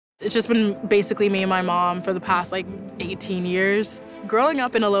It's just been basically me and my mom for the past 18 years. Growing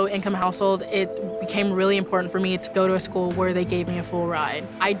up in a low-income household, it became really important for me to go to a school where they gave me a full ride.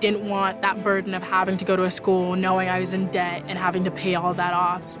 I didn't want that burden of having to go to a school knowing I was in debt and having to pay all that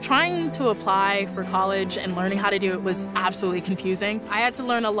off. Trying to apply for college and learning how to do it was absolutely confusing. I had to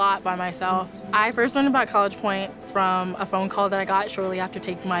learn a lot by myself. I first learned about CollegePoint from a phone call that I got shortly after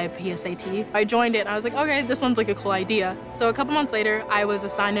taking my PSAT. I joined it and I was like, okay, this sounds like a cool idea. So a couple months later, I was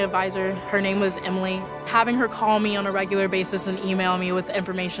assigned an advisor. Her name was Emily. Having her call me on a regular basis and email me with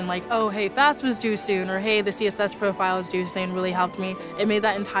information like, oh, hey, FAFSA was due soon, or hey, the CSS profile is due soon, really helped me. It made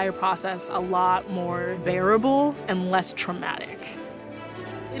that entire process a lot more bearable and less traumatic.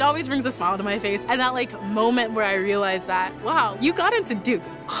 It always brings a smile to my face. And that moment where I realized that, wow, you got into Duke.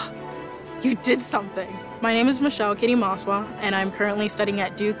 You did something. My name is Michelle Katie Maswa, and I'm currently studying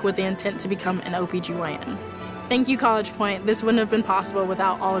at Duke with the intent to become an OBGYN. Thank you, CollegePoint. This wouldn't have been possible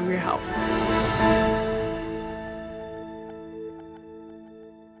without all of your help.